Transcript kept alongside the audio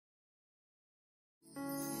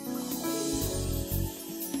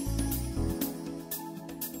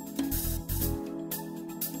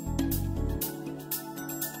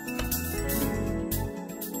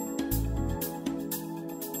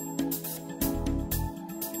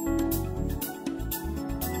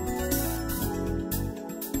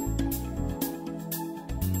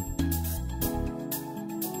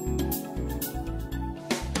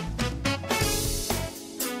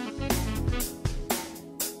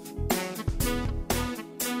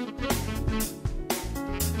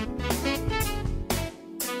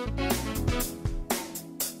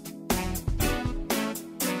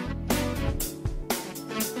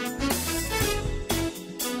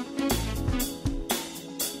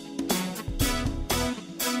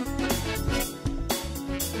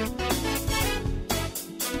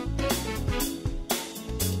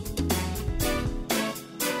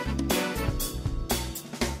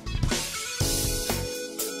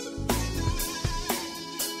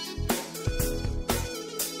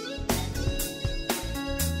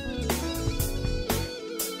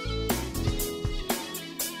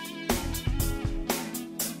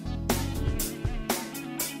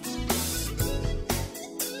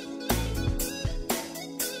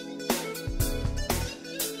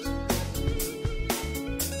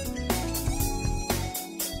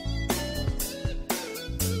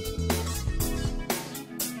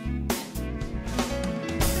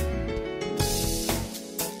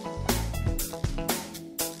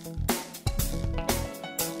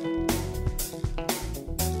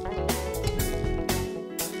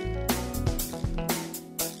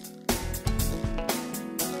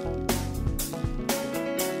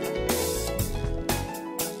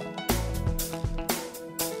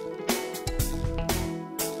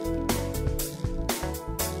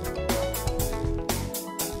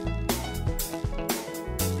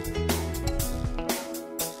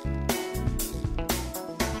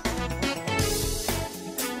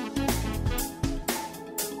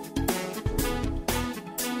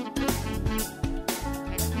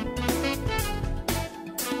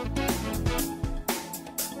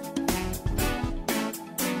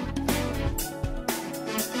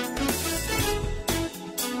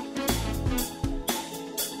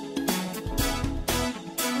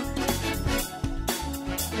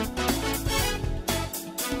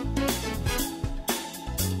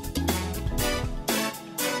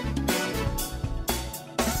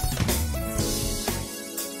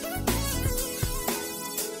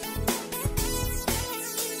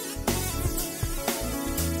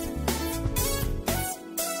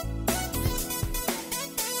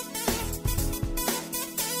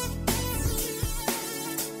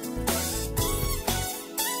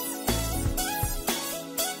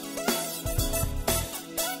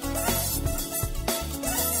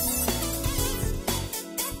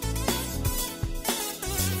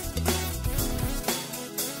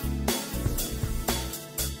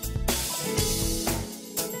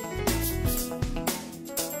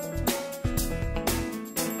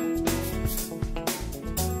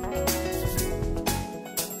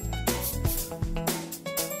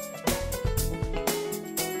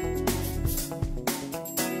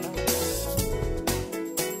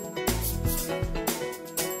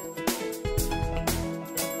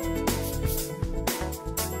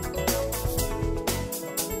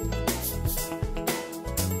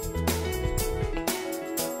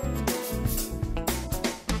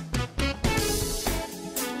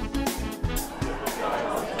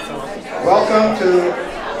welcome to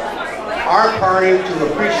our party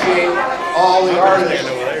to appreciate all the artists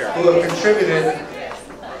who have contributed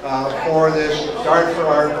for this Dart for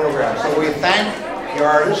Art program. So we thank the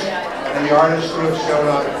artists and the artists who have shown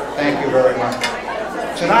up. Thank you very much.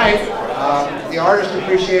 Tonight, the Artist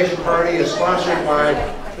Appreciation Party is sponsored by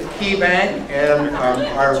the Key Bank and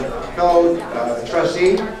our fellow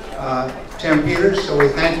trustee, Tim Peters, so we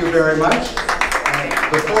thank you very much.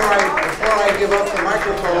 Before I give up the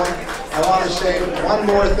microphone, I want to say one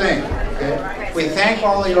more thing. Okay? We thank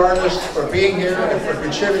all the artists for being here and for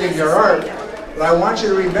contributing their art, but I want you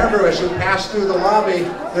to remember as you pass through the lobby,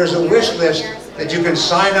 there's a wish list that you can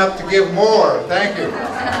sign up to give more. Thank you.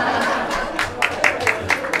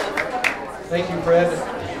 Thank you, Fred.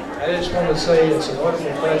 I just want to say it's a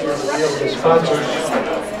wonderful pleasure to be able to sponsor.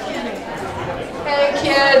 Hey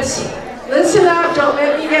kids, listen up, don't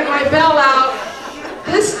let me get my bell out.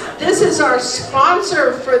 This is our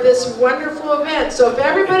sponsor for this wonderful event. So if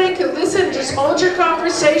everybody could listen, just hold your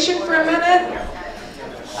conversation for a minute.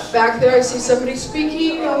 Back there I see somebody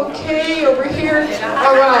speaking. Okay, over here.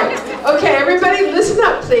 All right. Okay, everybody listen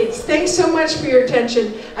up please. Thanks so much for your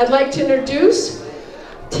attention. I'd like to introduce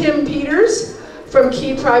Tim Peters from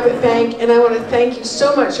Key Private Bank, and I want to thank you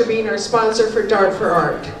so much for being our sponsor for Dart for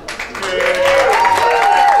Art.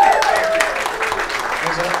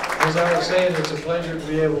 As I was saying, it's a pleasure to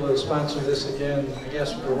be able to sponsor this again, I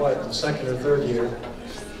guess for what, the second or third year.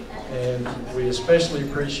 And we especially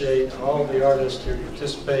appreciate all the artists who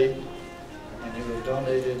participate and who have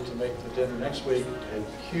donated to make the dinner next week a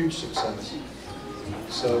huge success.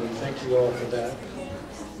 So thank you all for that.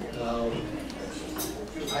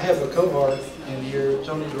 I have a cohort in here,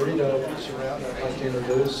 Tony Dorito, is around. I'd like to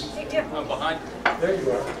introduce. I'm behind. There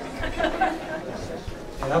you are.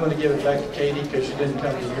 And I'm going to give it back to Katie because she didn't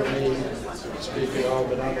come to hear me speak at all,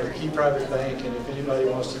 but I'm at Key Private Bank, and if anybody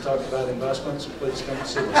wants to talk about investments, please come and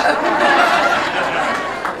see us.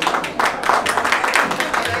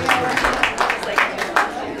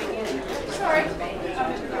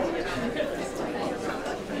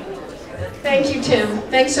 Thank you, Tim.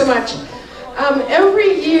 Thanks so much.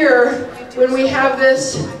 Every year when we have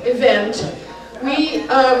this event, we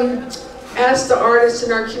ask the artists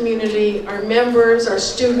in our community, our members, our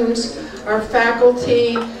students, our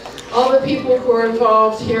faculty, all the people who are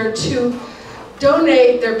involved here to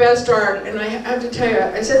donate their best art. And I have to tell you,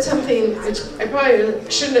 I said something which I probably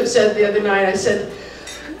shouldn't have said the other night. I said,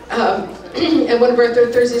 at one of our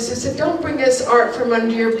third Thursdays, I said, don't bring us art from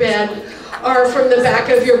under your bed or from the back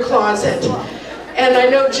of your closet. And I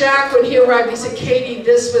know Jack, when he arrived, he said, Katie,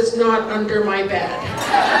 this was not under my bed.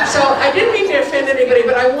 So I didn't mean to offend anybody,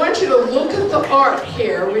 but I want you to look at the art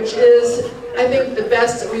here, which is, I think, the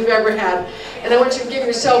best that we've ever had. And I want you to give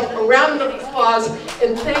yourself a round of applause,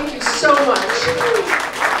 and thank you so much.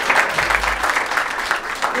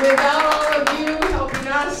 Without all of you helping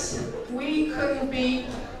us, we couldn't be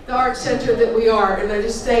the art center that we are, and I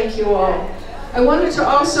just thank you all. I wanted to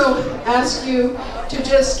also ask you to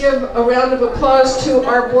just give a round of applause to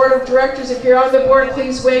our board of directors. If you're on the board,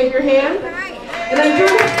 please wave your hand. And they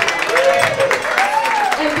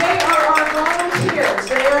are our volunteers.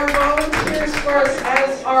 They are volunteers for us,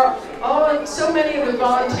 as are so many of the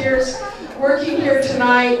volunteers working here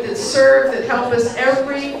tonight that serve, that help us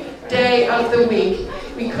every day of the week.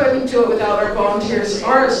 We couldn't do it without our volunteers,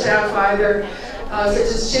 or our staff either. Such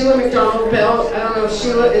as Sheila McDonald-Bell. I don't know if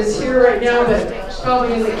Sheila is here right now, but she's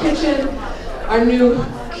probably in the kitchen. Our new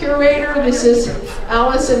curator, this is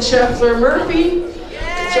Allison Scheffler-Murphy,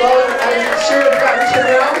 which all I'm sure have gotten to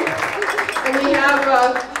know. And we have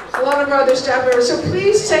a lot of our other staff members. So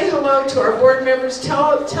please say hello to our board members.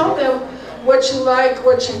 Tell them what you like,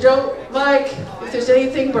 what you don't like. If there's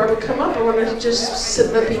anything, Barbara, come up. I want to just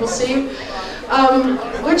let people see you.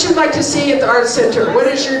 What you'd like to see at the Art Center. What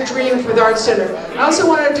is your dream for the Art Center? I also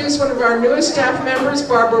want to introduce one of our newest staff members,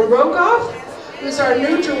 Barbara Rogoff, who's our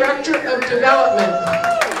new Director of Development.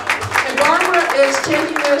 And Barbara is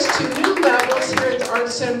taking us to new levels here at the Art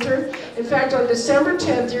Center. In fact, on December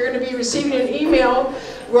 10th, you're going to be receiving an email.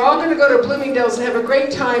 We're all going to go to Bloomingdale's and have a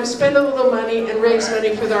great time, spend a little money, and raise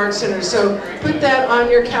money for the Art Center. So put that on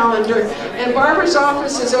your calendar. And Barbara's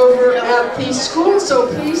office is over at the school, so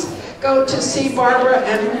please go to see Barbara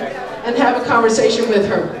and have a conversation with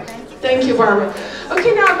her. Thank you, Barbara.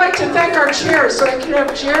 Okay, now I'd like to thank our chairs. So I can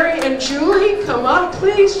have Jerry and Julie come up,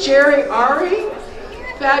 please. Jerry Ari,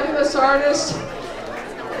 fabulous artist,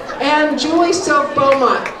 and Julie Silk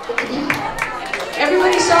Beaumont.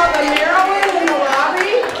 Everybody saw the Maryland in the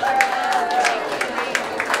lobby?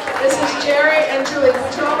 This is Jerry and Julie.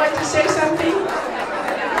 Would you all like to say something?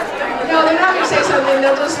 No, they're not going to say something.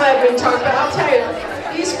 They'll just let me talk, but I'll tell you.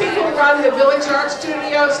 These people run the Village Art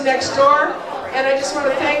Studios next door, and I just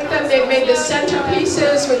want to thank them. They've made the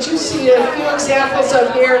centerpieces, which you see a few examples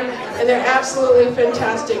of here, and they're absolutely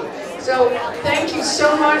fantastic. So thank you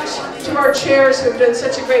so much to our chairs who've done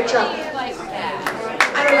such a great job.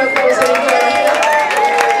 I don't know if that was any good.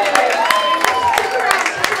 Stick around.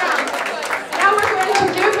 Now we're going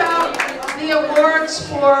to give out the awards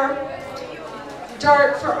for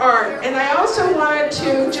Dart for Art. And I also wanted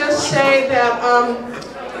to just say that,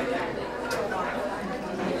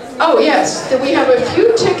 oh yes, that we have a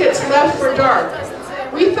few tickets left for Dart.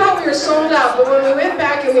 We thought we were sold out, but when we went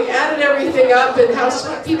back and we added everything up and how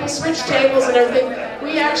people switched tables and everything,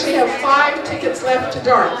 we actually have 5 tickets left to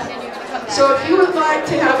Dart. So if you would like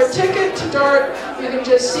to have a ticket to Dart, you can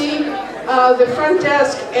just see the front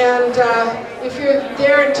desk, and if you're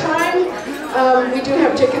there in time, we do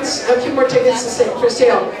have tickets, a few more tickets for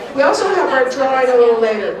sale. We also have our drawing a little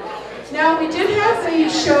later. Now, we did have the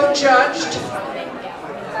show judged.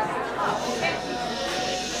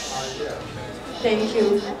 Thank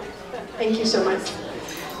you. Thank you so much.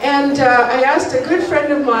 And I asked a good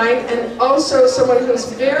friend of mine, and also someone who's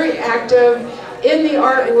very active in the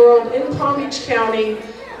art world in Palm Beach County,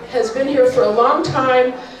 has been here for a long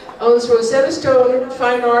time, owns Rosetta Stone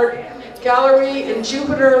Fine Art Gallery in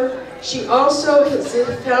Jupiter. She also is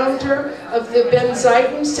the founder of the Ben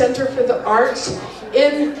Zeidan Center for the Arts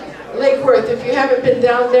in Lake Worth. If you haven't been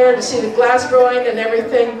down there to see the glass blowing and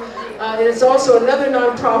everything, it is also another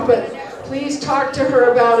nonprofit. Please talk to her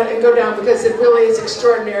about it and go down, because it really is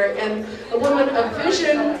extraordinary. And a woman of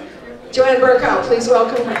vision, Joanne Burkow, please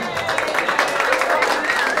welcome her.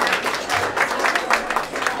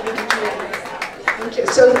 Okay,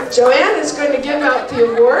 so Joanne is going to give out the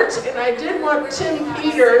awards, and I did want Tim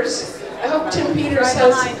Peters. I hope Tim Peters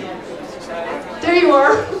has... There you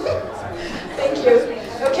are. Thank you.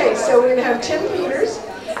 Okay, so we're going to have Tim Peters.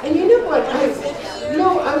 And you know what? I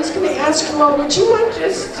was going to ask you all, would you mind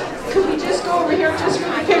could we just go over here just for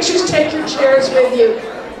the pictures? Take your chairs with you.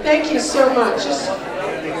 Thank you so much. There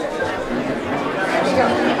you go.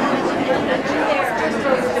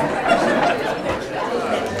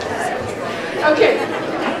 Okay,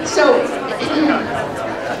 so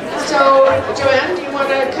Joanne, do you want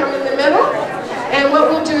to come in the middle? And what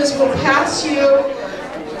we'll do is we'll pass you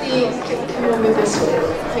come over this way.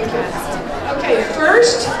 Thank you. Okay,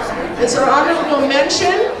 first, it's an honorable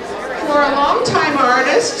mention for a longtime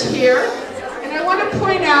artist here. And I want to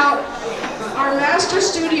point out our master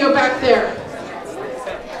studio back there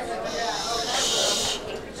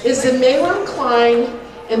is the Malin Klein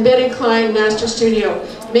and Betty Klein Master Studio.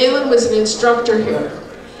 Malin was an instructor here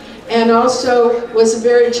and also was a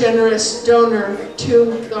very generous donor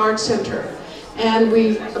to the Art Center. And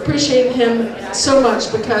we appreciate him so much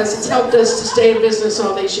because it's helped us to stay in business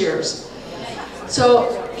all these years. So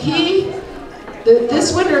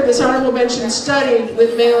this winner of this honorable mention studied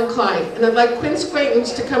with Malin Klein. And I'd like Quince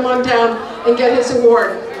Quaintance to come on down and get his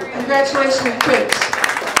award. Congratulations, Quince.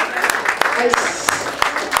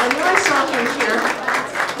 I knew I saw him here.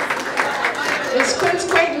 Is Quince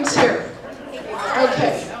Quaintance here?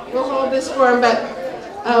 Okay, we'll hold this for him, but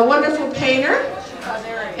a wonderful painter.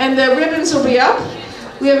 And the ribbons will be up.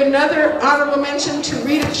 We have another honorable mention to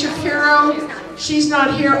Rita Shapiro. She's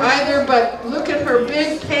not here either, but look at her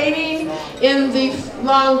big painting in the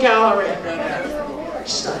long gallery.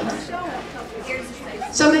 Some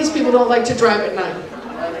of these people don't like to drive at night.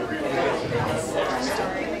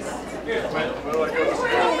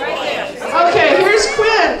 Okay, here's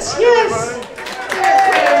Quince. Yes.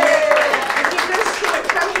 If you just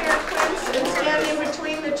come here, Quince, and stand in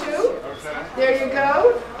between the two. There you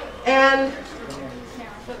go.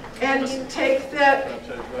 And you take that,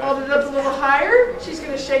 hold it up a little higher. She's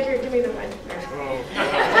going to shake your, give me the mic. There we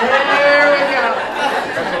go.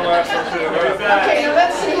 Okay, now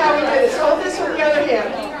let's see how we do this. Hold this with the other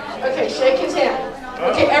hand. Okay, shake his hand.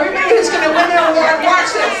 Okay, everybody who's going to win their award,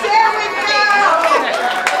 watch this. There we go.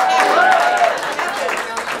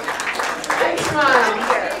 Big smile.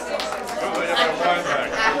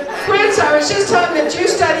 Quince, I was just telling that you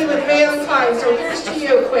study with Malin Klein, so here's to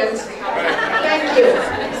you, Quince. Thank you.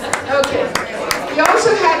 Okay. We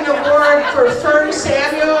also had an award for Fern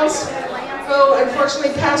Samuels, who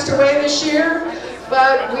unfortunately passed away this year,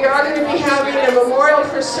 but we are going to be having a memorial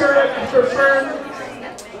for Fern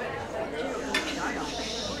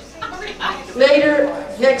later,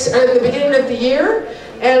 in the beginning of the year.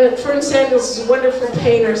 And Fern Samuels is a wonderful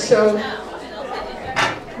painter, so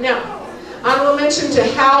now. Honorable mention to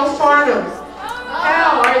Hal Farnham.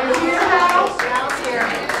 Hal, are you here, Hal? Hal's here.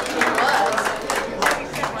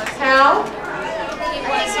 Hal?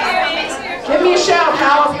 Give me a shout,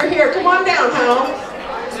 Hal, if you're here. Come on down, Hal.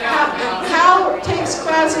 Hal takes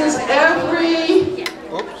classes every...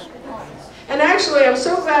 And actually, I'm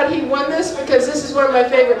so glad he won this because this is one of my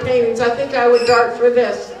favorite paintings. I think I would dart for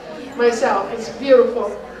this myself. It's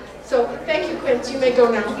beautiful. So, thank you, Quince. You may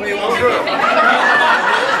go now. Quince,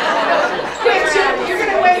 you're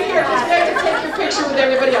going to wait here because we have to take your picture with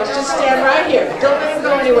everybody else. Just stand right here. Don't let him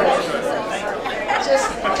go anywhere.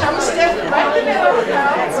 Just come step right in the middle.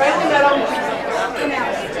 Right in the middle.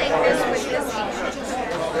 Take this with this.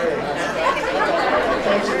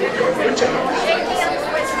 Good job.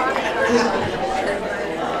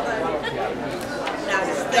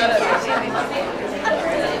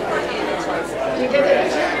 You get the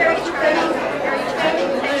picture?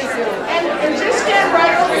 And just stand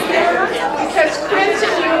right over here because Quince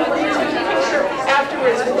and you will do the picture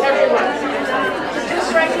afterwards with everyone. Just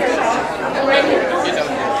right here. Right here.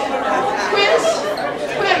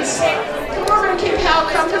 Quince, come over and keep Hal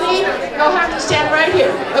company. You'll have to stand right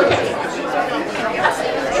here. Okay.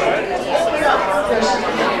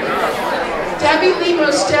 Debbie Lee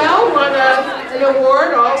Mostel won an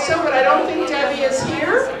award also, but I don't think Debbie is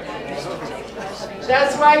here.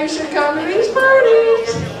 That's why you should come to these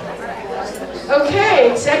parties.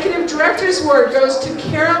 Okay, Executive Director's Award goes to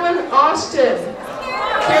Carolyn Austin.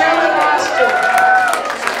 Carolyn Austin.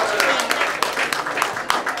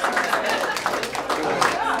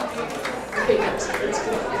 Okay, let's go.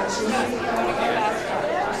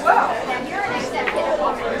 Wow.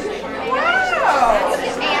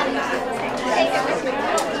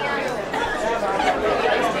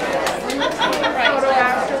 Photo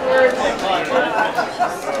afterwards.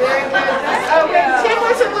 Very good. Oh, wait, Tim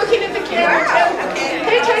wasn't looking at the camera. Tim,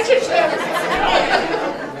 pay attention to him.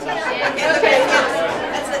 Okay.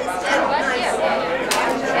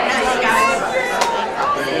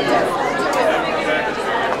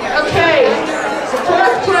 Okay. The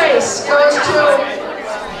fourth place goes to.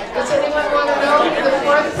 Does anyone want to know who the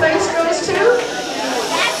fourth place goes to?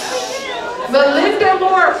 Melinda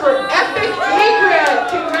Moore for Epic Egret.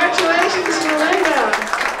 Congratulations, Melinda.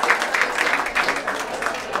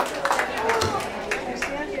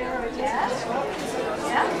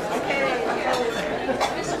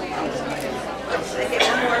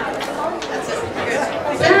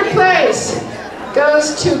 Third place goes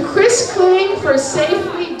to Chris Kling for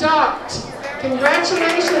Safely Docked.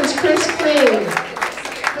 Congratulations, Chris Kling,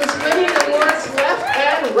 who's winning awards left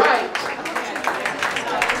and right.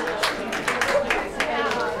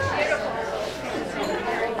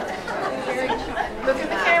 Look at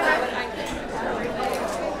the camera.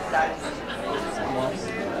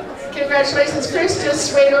 Congratulations, Chris.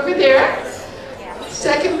 Just wait over there.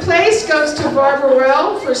 Second place goes to Barbara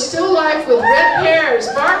Rell for Still Life with Red Hairs.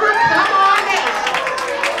 Barbara, come on in.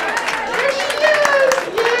 There she is.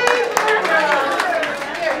 Yay, Barbara.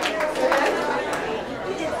 Here, go ahead.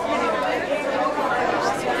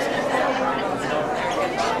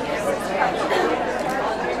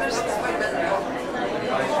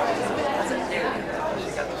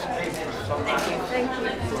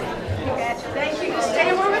 Thank you. Stay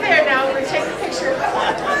over there now. We're going to take a picture.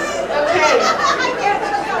 Okay.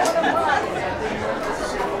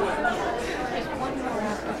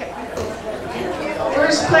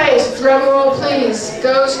 First place, drum roll please,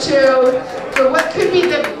 goes to, for what could be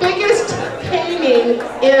the biggest painting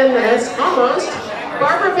in this, almost,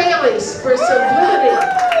 Barbara Bailey's for Sublimity.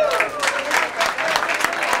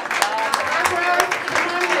 Barbara, come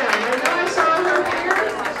on down. I know I saw her here.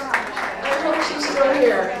 I hope she's still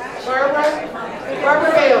here.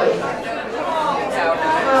 Barbara Bailey.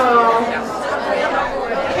 Oh.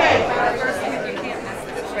 Okay.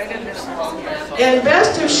 And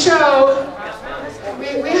Best of Show,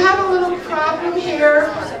 we have a little problem here.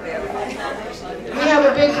 We have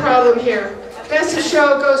a big problem here. Best of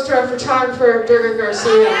Show goes to our photographer, Durga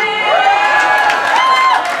Garcia.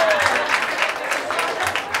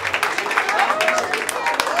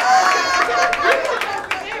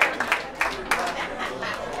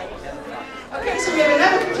 Okay, so we have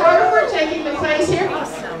another photographer taking the place here.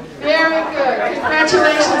 Very good.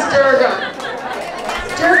 Congratulations, Durga.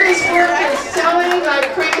 Durga's work is selling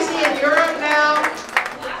like crazy in Europe now.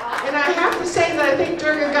 And I have to say that I think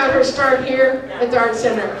Durga got her start here at the Art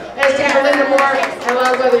Center, as did Melinda Moore and a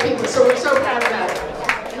lot of other people. So we're so proud of that.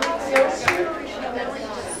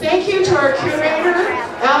 Thank you to our curator,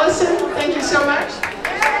 Allison. Thank you so much.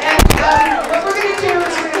 And what we're going to do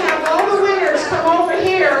is we're going to have all the winners come over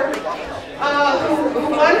here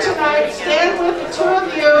who won tonight. Stand with the two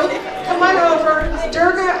of you. Come on over.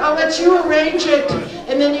 Durga, I'll let you arrange it,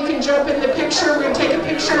 and then you can jump in the picture. We're going to take a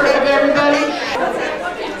picture of everybody.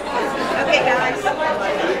 Okay, guys.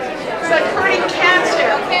 It's like herding cats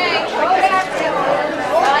here. Okay.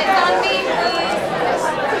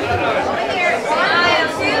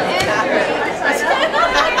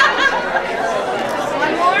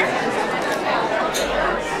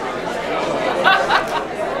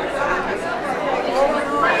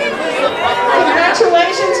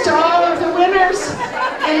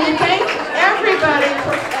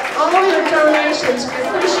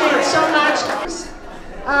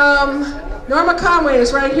 Norma Conway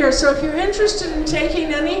is right here. So if you're interested in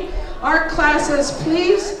taking any art classes,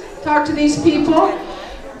 please talk to these people.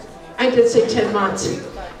 I did say 10 months.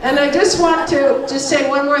 And I just want to just say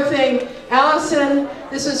one more thing. Allison,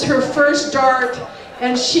 this is her first Dart,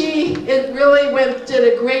 and it really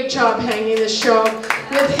did a great job hanging the show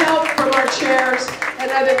with help from our chairs and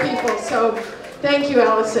other people. So thank you,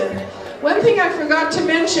 Allison. One thing I forgot to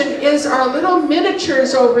mention is our little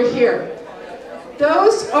miniatures over here.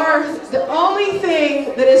 Those are the only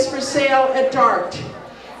thing that is for sale at Dart.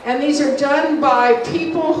 And these are done by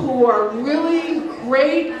people who are really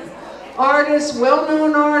great artists,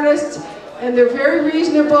 well-known artists, and they're very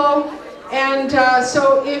reasonable. And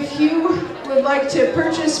so if you would like to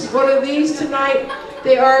purchase one of these tonight,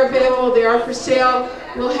 they are available, they are for sale.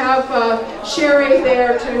 We'll have Sherry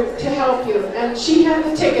there to help you. And she had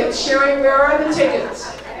the tickets. Sherry, where are the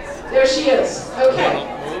tickets? There she is. Okay.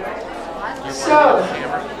 So, you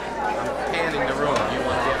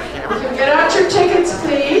can get out your tickets,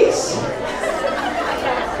 please.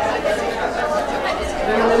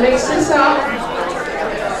 I'm going to mix this up.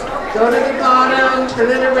 Go to the bottom,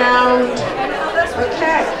 turn it around.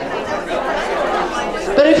 Okay.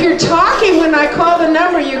 But if you're talking when I call the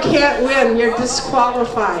number, you can't win. You're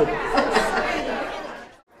disqualified.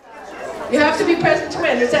 You have to be present to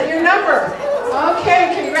win. Is that your number?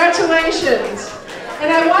 Okay, congratulations.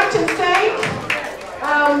 And I want to thank,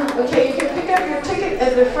 okay, you can pick up your ticket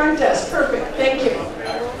at the front desk. Perfect, thank you.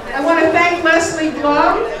 I want to thank Leslie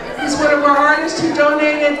Blum. He's one of our artists who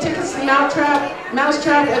donated tickets to Mousetrap and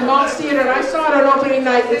Maltz Theater, and I saw it on opening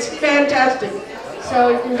night. It's fantastic. So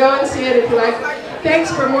you can go and see it if you like. Thanks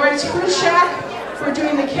for Moritz Fruit Shack for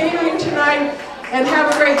doing the catering tonight, and have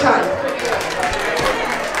a great time.